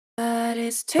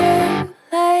it's too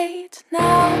late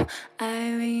now.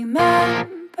 I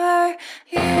remember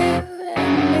you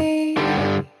and me,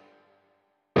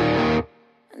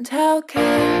 and how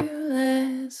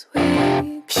careless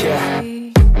we could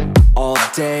be. All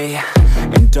day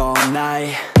and all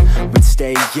night, we'd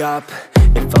stay up,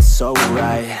 it felt so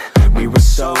right. We were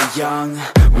so young,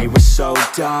 we were so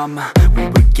dumb. We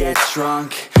would get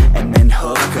drunk and then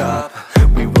hook up.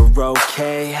 We were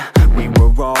okay, we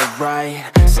were alright,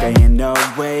 staying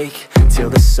awake till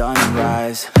the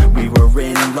sunrise. We were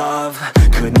in love,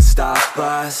 couldn't stop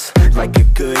us, like a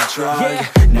good drug,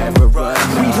 never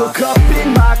enough. We hook up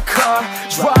in my car,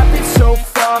 driving so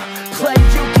far, play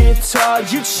your guitar,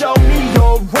 you'd show me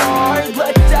your art.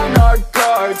 Let down our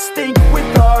guards, think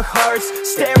with our hearts,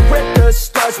 stare at the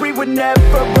stars, we were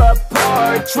never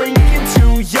apart. Drinking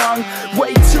too young,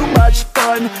 way too much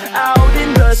fun, out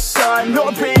in the sun,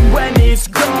 or in when it's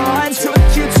gone. Took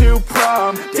you to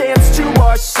prom, dance to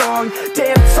our song,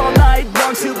 dance all night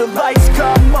long till the lights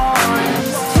come on.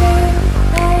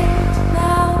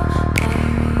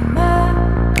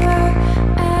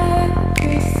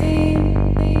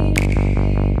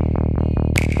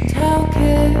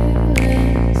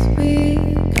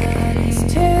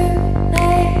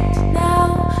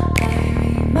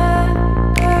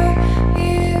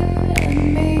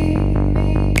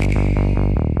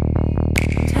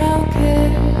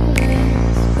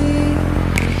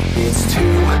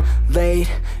 Late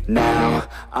now,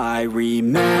 I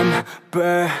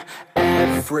remember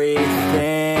everything,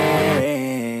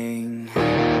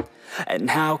 and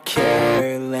how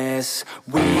careless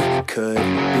we could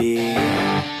be,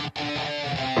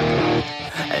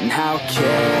 and how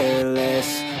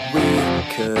careless we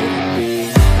could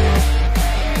be,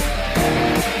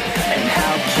 and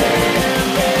how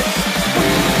careless we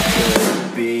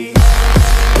could be.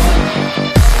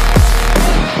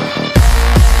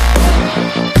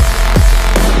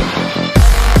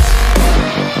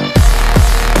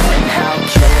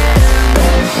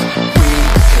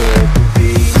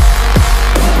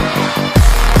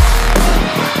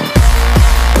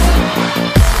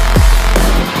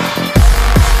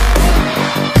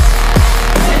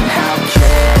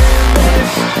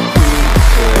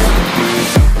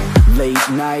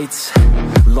 Nights,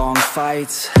 long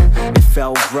fights, it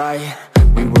felt right,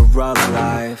 we were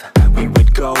alive. We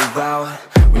would go out,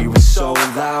 we were so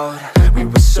loud, we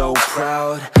were so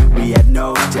proud, we had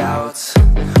no doubts.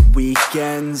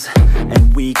 Weekends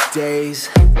and weekdays,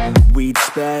 we'd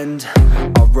spend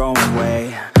our own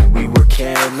way. We were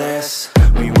careless,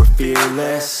 we were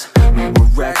fearless, we were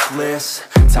reckless,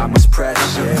 time was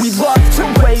precious. We loved to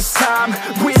waste time,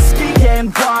 whiskey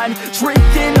and wine,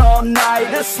 drinking all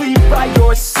night, asleep by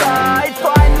your side.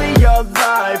 Finally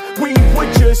alive, we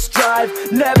would just drive,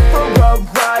 never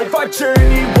arrive. Our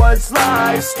journey was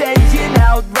live, staying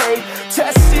out late,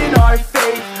 testing our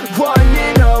fate,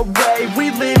 running away.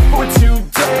 We live for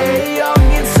today,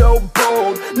 young and so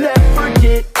bold, never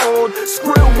get old.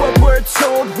 Screw what we're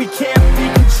told, we can't be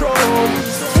controlled.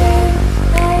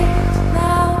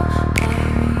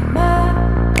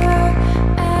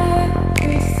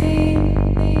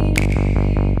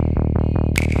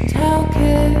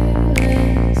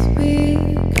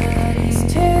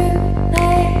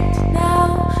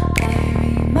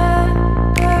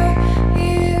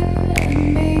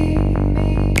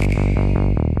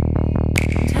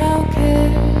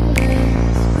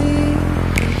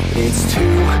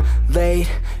 Late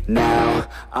now,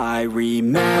 I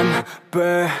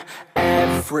remember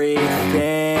everything,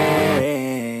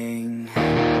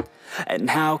 and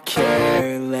how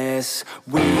careless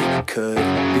we could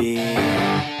be,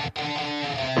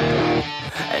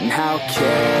 and how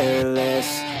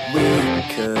careless we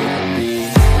could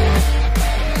be,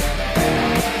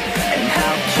 and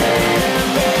how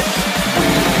careless we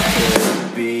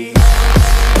could be.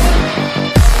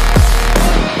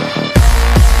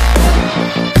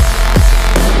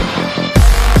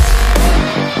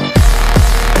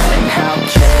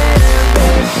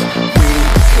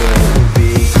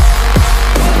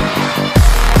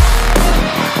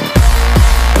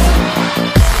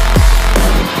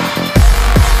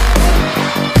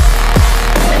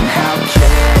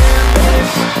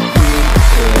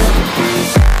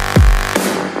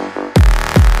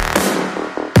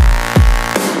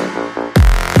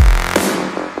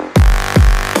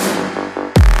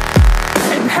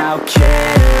 How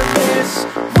careless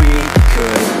we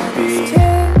could be. It's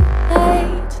too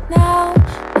late now,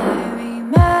 I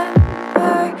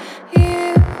remember you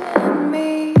and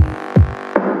me,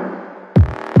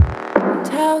 and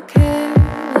how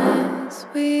careless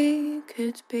we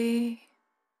could be.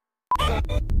 1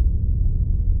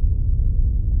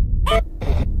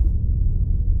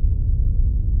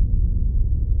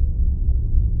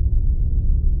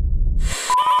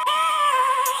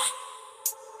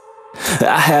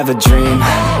 I have a dream,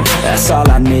 that's all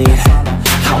I need.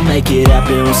 I'll make it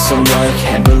happen with some work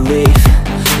and belief.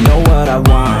 Know what I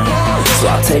want, so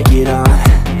I'll take it on.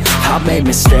 I've made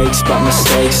mistakes, but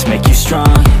mistakes make you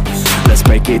strong. Let's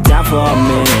break it down for a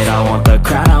minute. I want the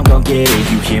crown, I'm gon' get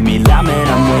it. You hear me loud, man,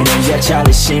 I'm winning. Yeah,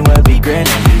 Charlie Sheen will be grinning.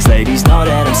 These ladies know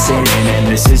that I'm sinning, and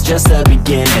this is just the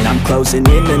beginning. I'm closing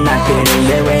in the night inning.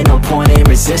 There ain't no point in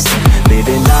resisting.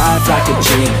 Living life like a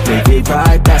dream, live it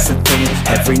right, that's the thing.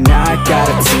 Every night got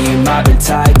a team, I've been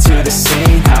tied to the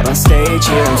scene. Out on stage,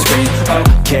 here I'm screaming,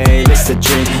 okay, it's a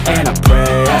dream. And I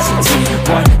pray as a team,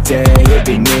 one day it'll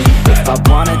be me. If I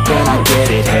want it, then I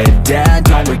get it. Head down,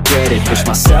 don't regret it. Push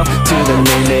myself to the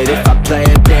limit. If I play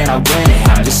it, then I win it.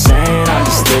 I'm just saying, I'm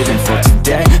just living for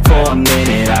today. For a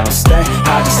minute, I don't stay,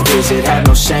 I just visit. Have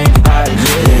no shame, I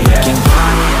admit it. Looking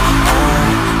right at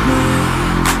me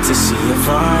to see if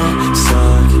I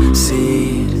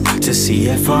succeed, to see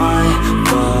if I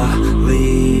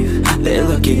believe. They're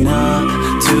looking up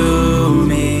to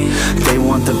me. They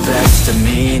want the best of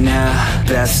me now,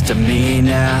 best of me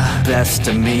now, best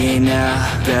of me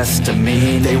now, best of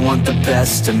me. They want the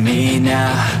best of me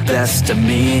now, best of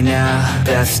me now,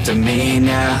 best of me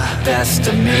now, best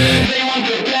of me. They want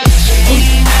the best of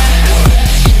me now.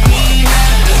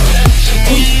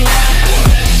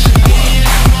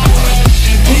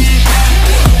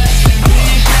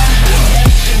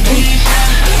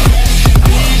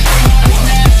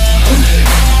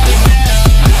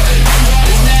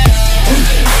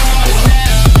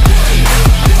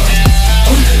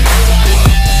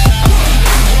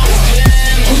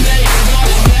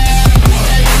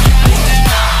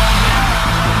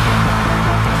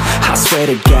 Swear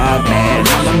to God, man,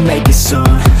 I'ma make it soon.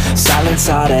 Silence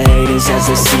all the haters as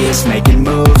they see us making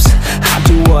moves. I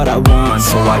do what I want,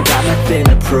 so I got nothing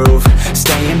to prove.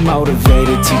 Staying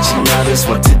motivated, teaching others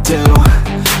what to do.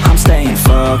 I'm staying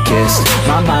focused,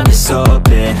 my mind is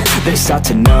open. They start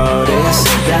to notice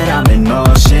that I'm in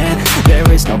motion.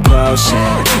 There is no potion,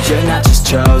 you're not just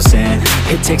chosen.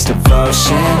 It takes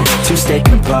devotion to stay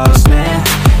composed, man.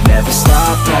 Never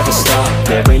stop,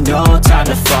 there ain't no time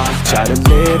to fall. Try to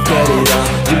live, get it up,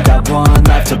 you got one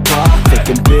life to ball.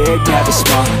 Thinking big, never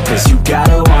small, cause you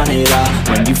gotta want it all.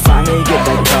 When you finally get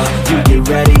that call, you get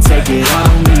ready, take it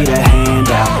on. Need a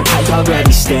handout, I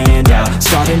already stand out.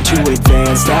 Starting to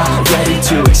advance now, ready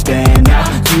to expand now.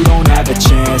 You don't have a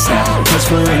chance now, cause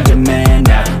we're in demand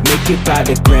now. Make it by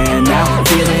the grand now,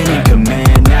 feeling in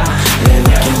command now. They're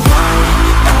looking right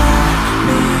at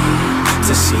me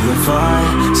to see if I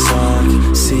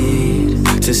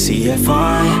succeed, to see if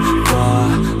I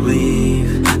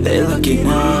believe. They're looking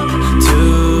up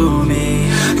to me.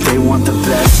 They want the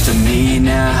best of me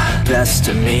now, best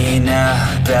of me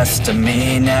now, best of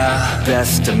me now,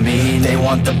 best of me. They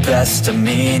want the best of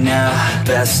me now,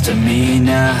 best of me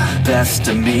now, best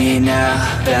of me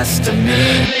now, best of me.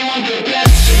 They want the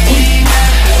best of me now.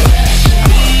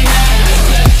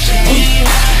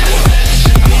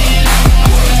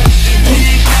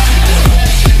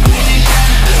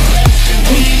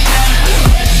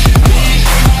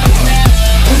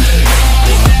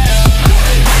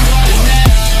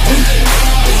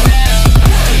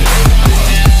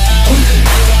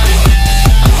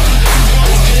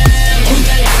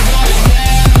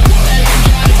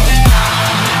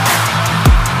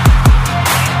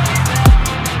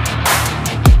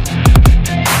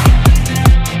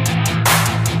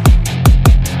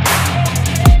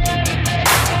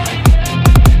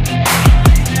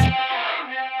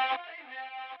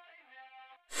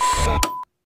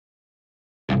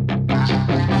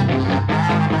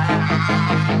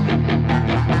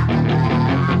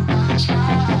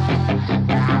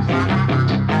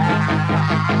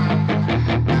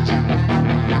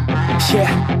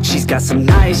 Yeah, she's got some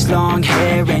nice long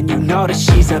hair, and you know that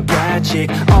she's a bad chick.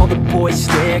 All the boys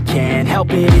stare, can't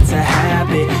help it, it's a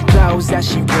habit. Clothes that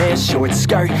she wears, short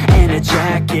skirt and a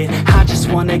jacket. I just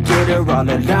wanna get her all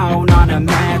alone on a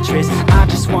mattress. I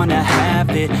just wanna have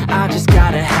it, I just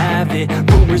gotta have it.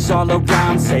 Rumors all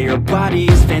around say her body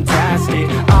is fantastic.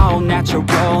 All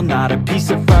natural, not a piece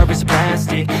of fur is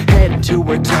plastic. Head to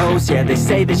her toes, yeah, they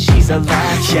say that she's a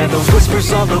latch. Yeah, the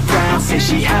whispers all around say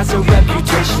she has a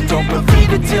reputation. Don't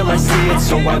believe it till I see it,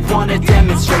 so I want a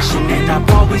demonstration. And I've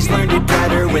always learned it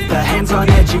better with a hands-on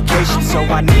education. So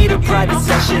I need a private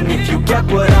session, if you get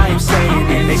what I am saying.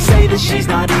 And they say that she's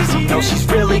not easy, no, she's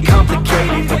really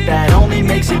complicated. But that only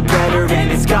makes it better,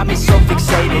 and it's got me so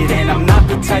fixated. And I'm not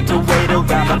the type to wait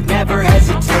around, I've never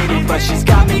hesitated. But she's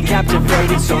got me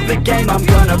captivated, so the game, I'm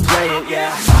gonna play it,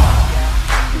 yeah.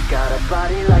 You got a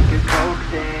body like a coke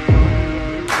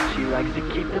thing. She likes to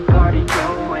keep the party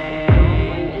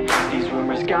going. These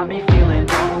rumors got me feeling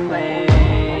lonely.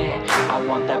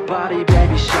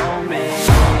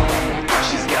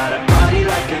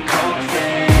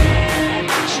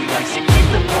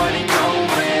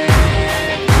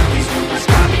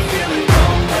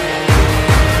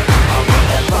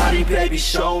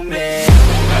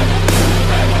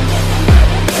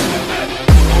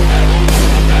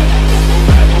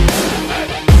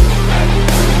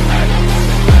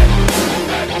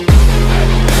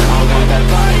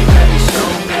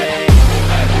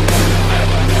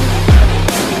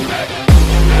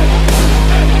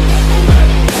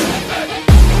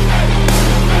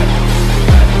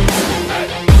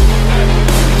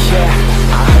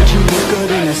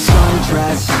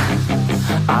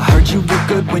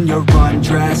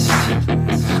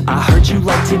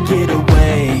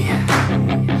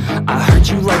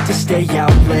 like to stay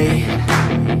out late.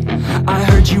 I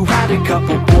heard you had a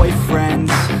couple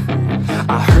boyfriends.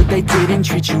 I heard they didn't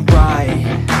treat you right.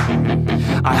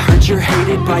 I heard you're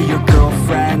hated by your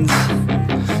girlfriends,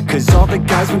 'cause all the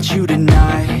guys want you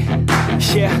tonight.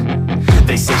 Yeah.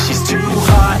 They say she's too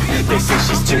hot, they say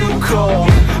she's too cold.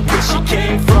 Where she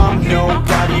came from,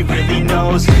 nobody really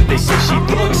knows. They say she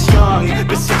looks young,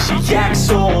 but say she acts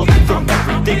old. From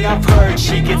everything I've heard,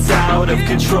 she gets out of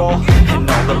control. And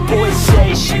all the boys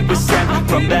say she was sent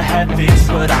from the heavens,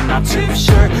 but I'm not too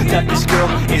sure that this girl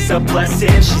is a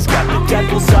blessing. She's got the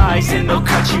devil's eyes and they'll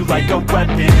cut you like a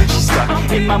weapon. She's stuck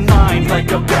in my mind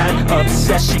like a bad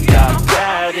obsession. Got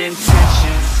bad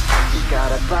intentions. She's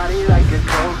got a body like a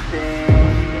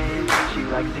coffin. She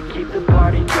likes to keep the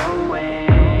party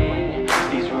going.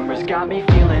 These rumors got me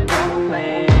feeling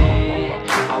lonely.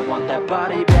 I want that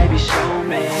body, baby, show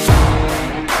me.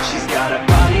 She's got a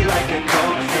body like a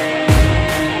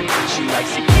coffin. She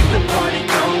likes to keep the party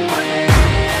going.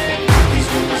 These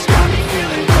rumors got me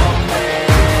feeling lonely.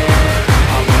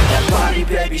 I want that body,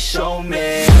 baby, show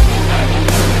me.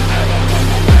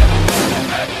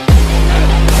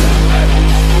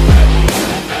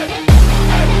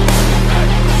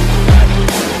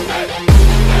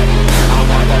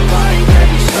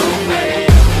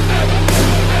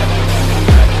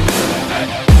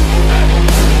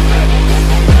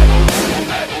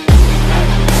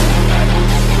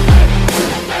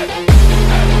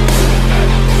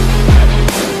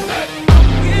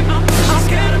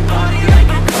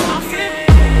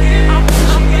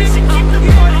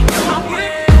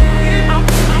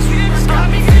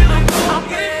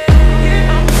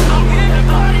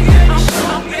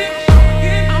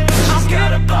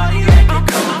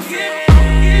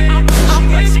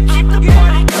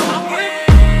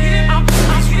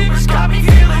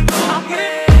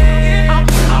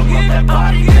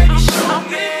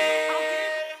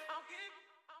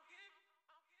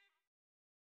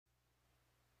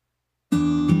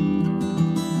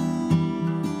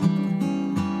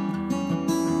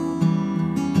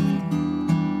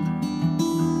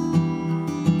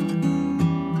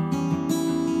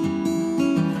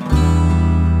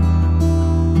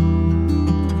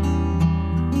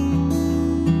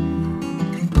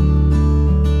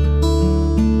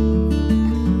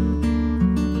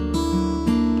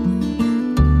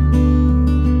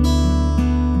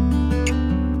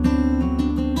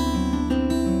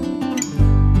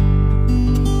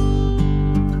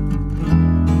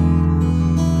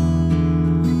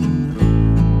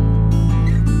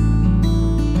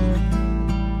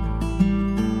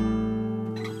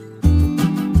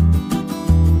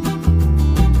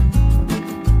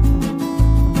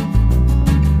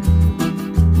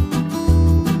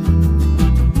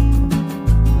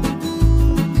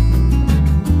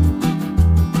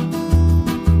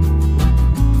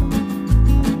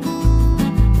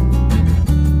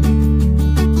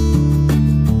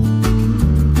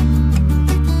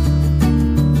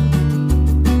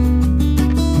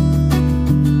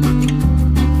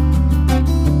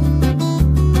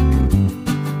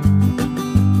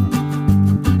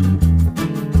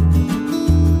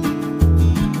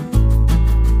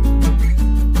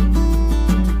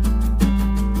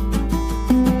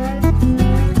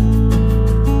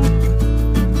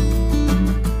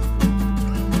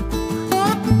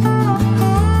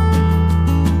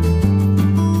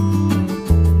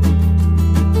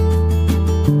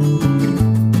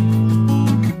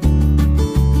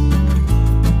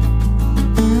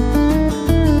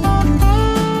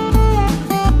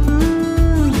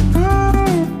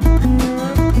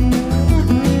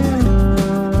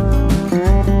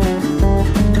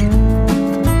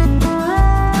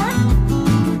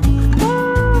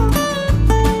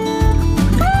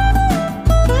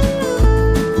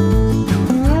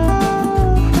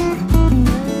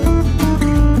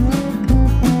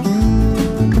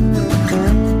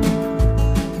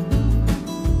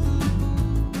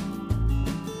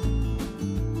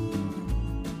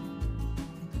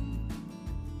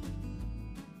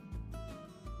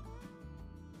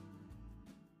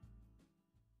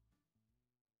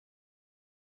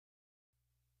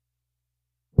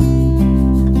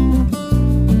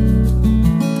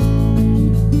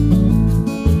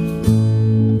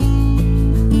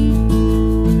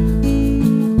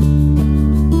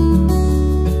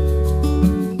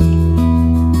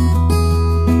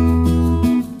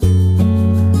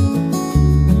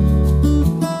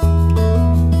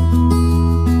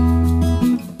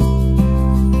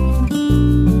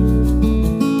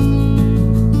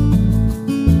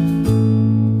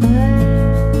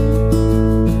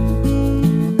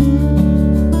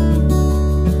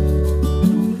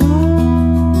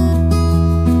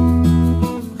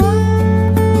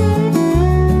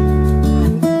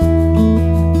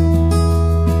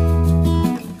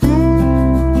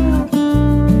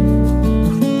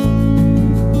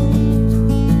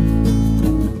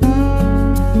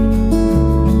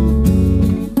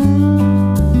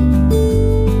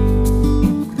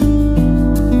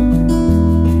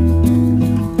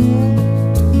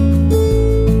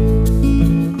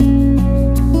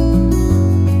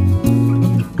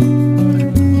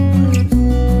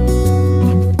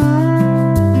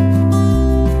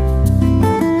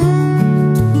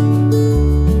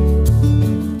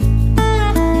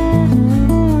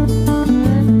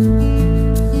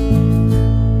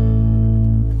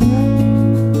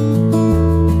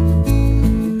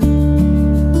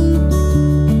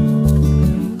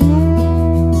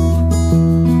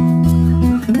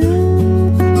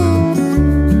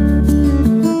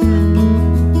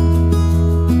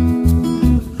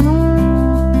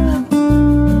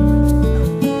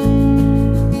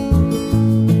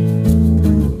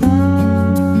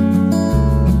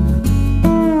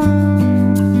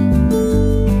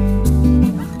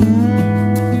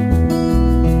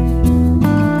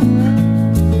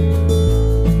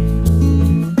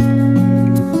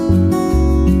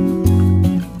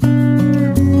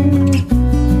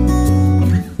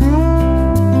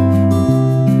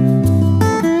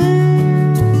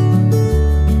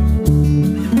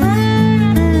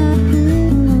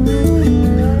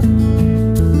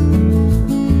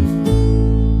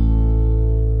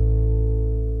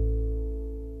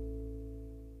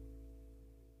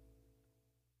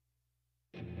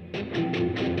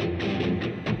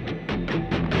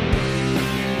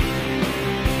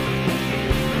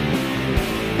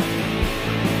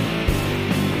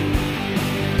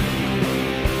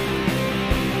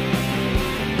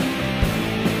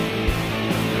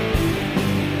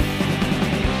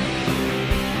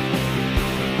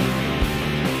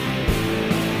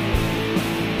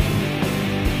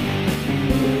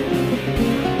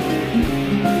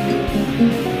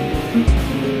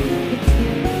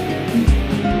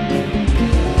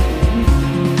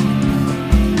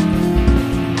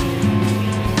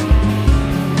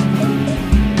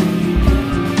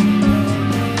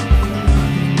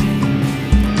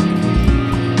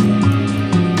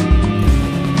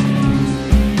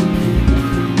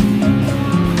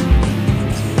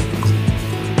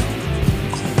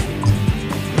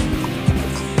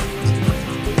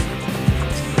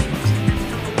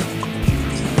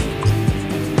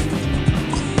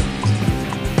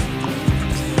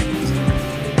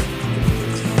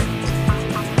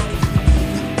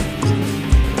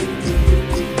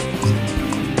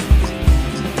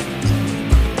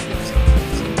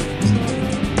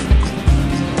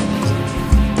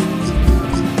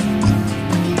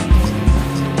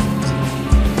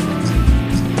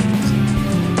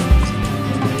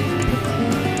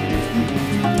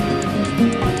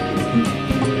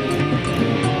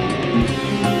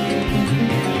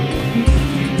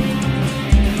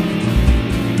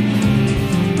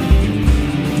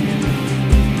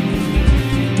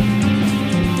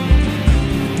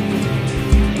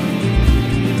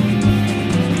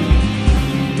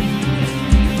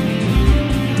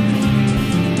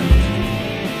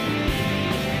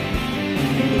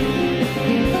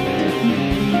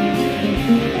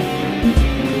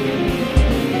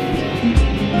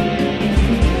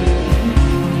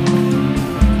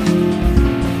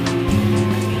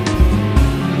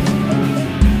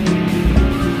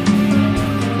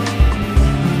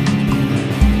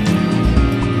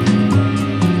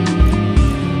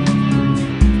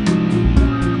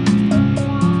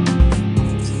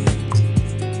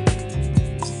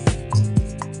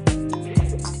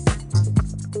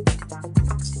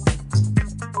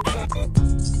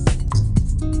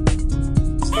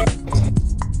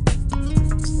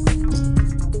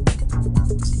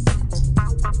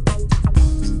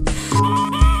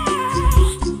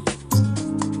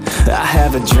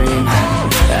 have a dream,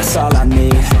 that's all I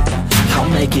need. I'll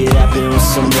make it happen with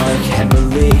some work and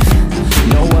belief.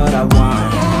 Know what I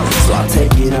want, so I'll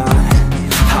take it on.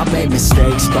 I'll make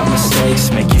mistakes, but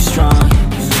mistakes make you strong.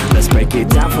 Let's break it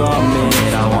down for a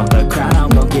minute. I want the crown, I'm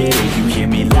gon' get it. You hear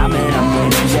me loud, man, I'm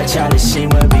winning. Yeah, Charlie Sheen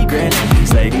will be grinning.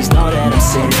 These ladies know that I'm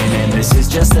sinning, and this is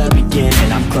just the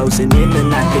beginning. I'm closing in the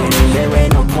night inning. There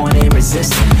ain't no point in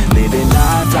resisting. Living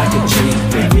life like a dream,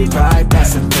 live it right,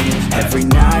 that's the thing. Every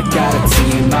night got a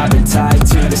team, I've been tied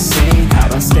to the scene.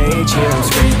 Out on stage, here I'm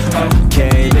screaming.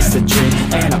 Okay, this a dream,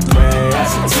 and I pray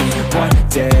as a team. One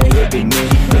day it'll be me.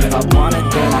 If I want it,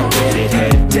 then I get it.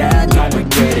 Head down, don't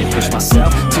regret it. Push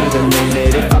myself to the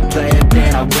limit. If I play it,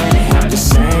 then I win it. I'm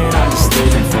just saying, I'm just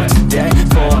living for today.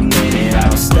 For a minute, I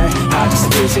don't stay, I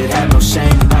just visit. Have no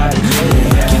shame, I admit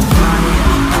it. Looking right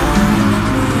at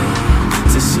me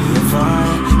to see if I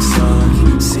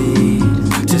succeed,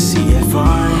 to see if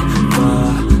I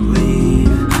believe.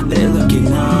 They're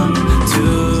looking up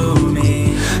to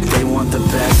me. They want the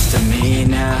best of me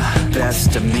now,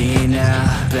 best of me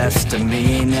now, best of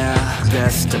me now,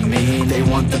 best of me. They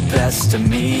want the best of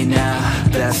me now,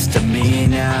 best of me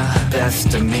now,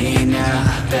 best of me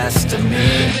now, best of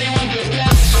me.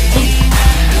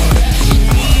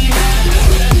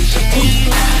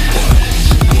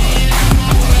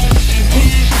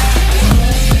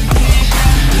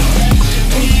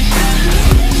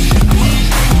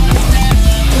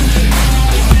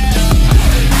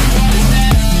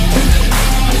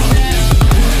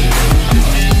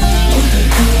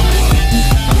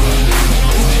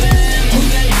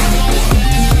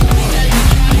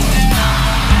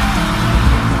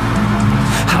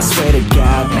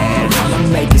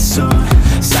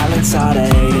 Silence all the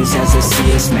haters as they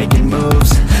see us making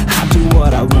moves. I do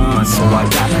what I want, so I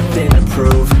got nothing to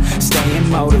prove. Staying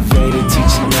motivated,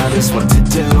 teaching others what to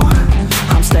do.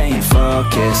 I'm staying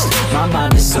focused, my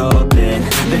mind is open.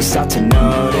 They start to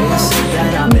notice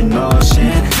that I'm in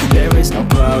motion. There is no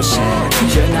potion,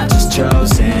 you're not just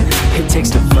chosen. It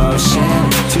takes devotion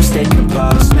to stay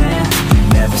composed, man.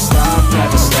 Never stop,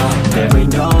 never stop, there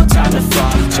ain't no time to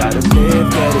fall. Try to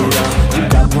live, get it up, you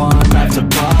got one life to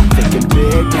ball. Thinking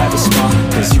big, never small,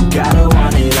 cause you gotta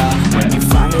want it all. When you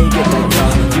finally get that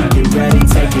goal, you get ready,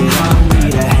 take it on.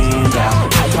 Need a hand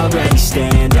out, I already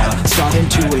stand out. Starting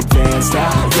to advance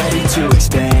now, ready to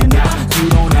expand now. You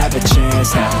don't have a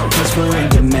chance now, cause we're in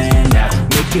demand now.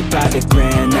 Make it by the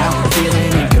grand now,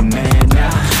 feeling in command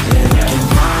now. They're looking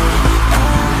right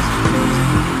at me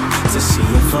to see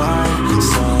if I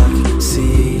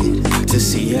succeed, to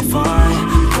see if I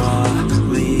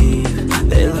believe.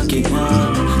 They're looking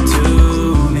up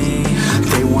to me.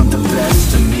 They want the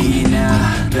best of me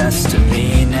now, best of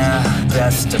me now,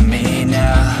 best of me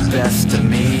now, best of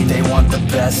me. They want the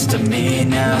best of me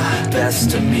now,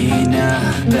 best of me now,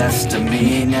 best of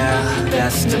me now,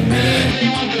 best of me. They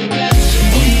want the best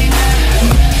of me now.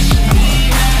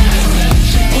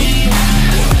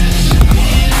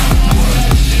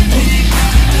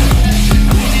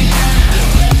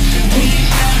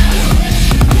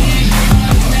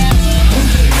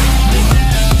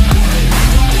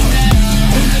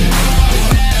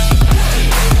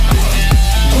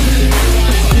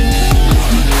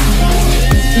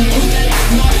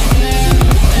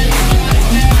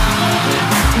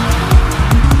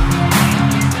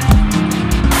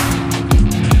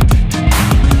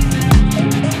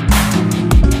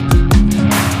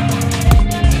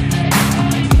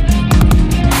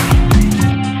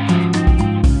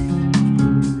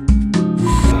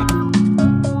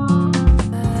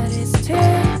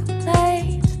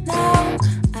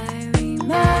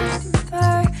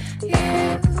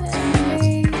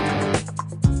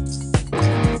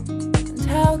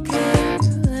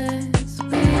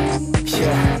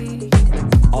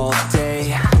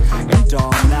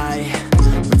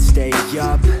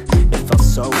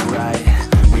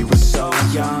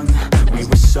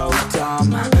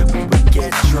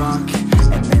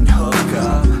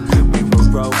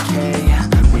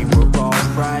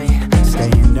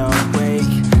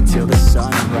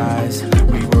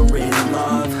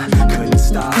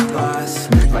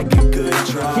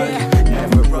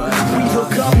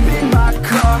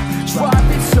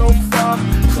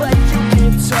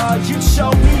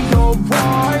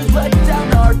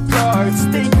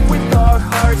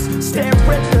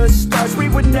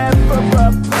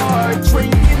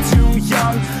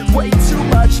 Way too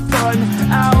much fun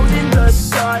out in the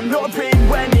sun.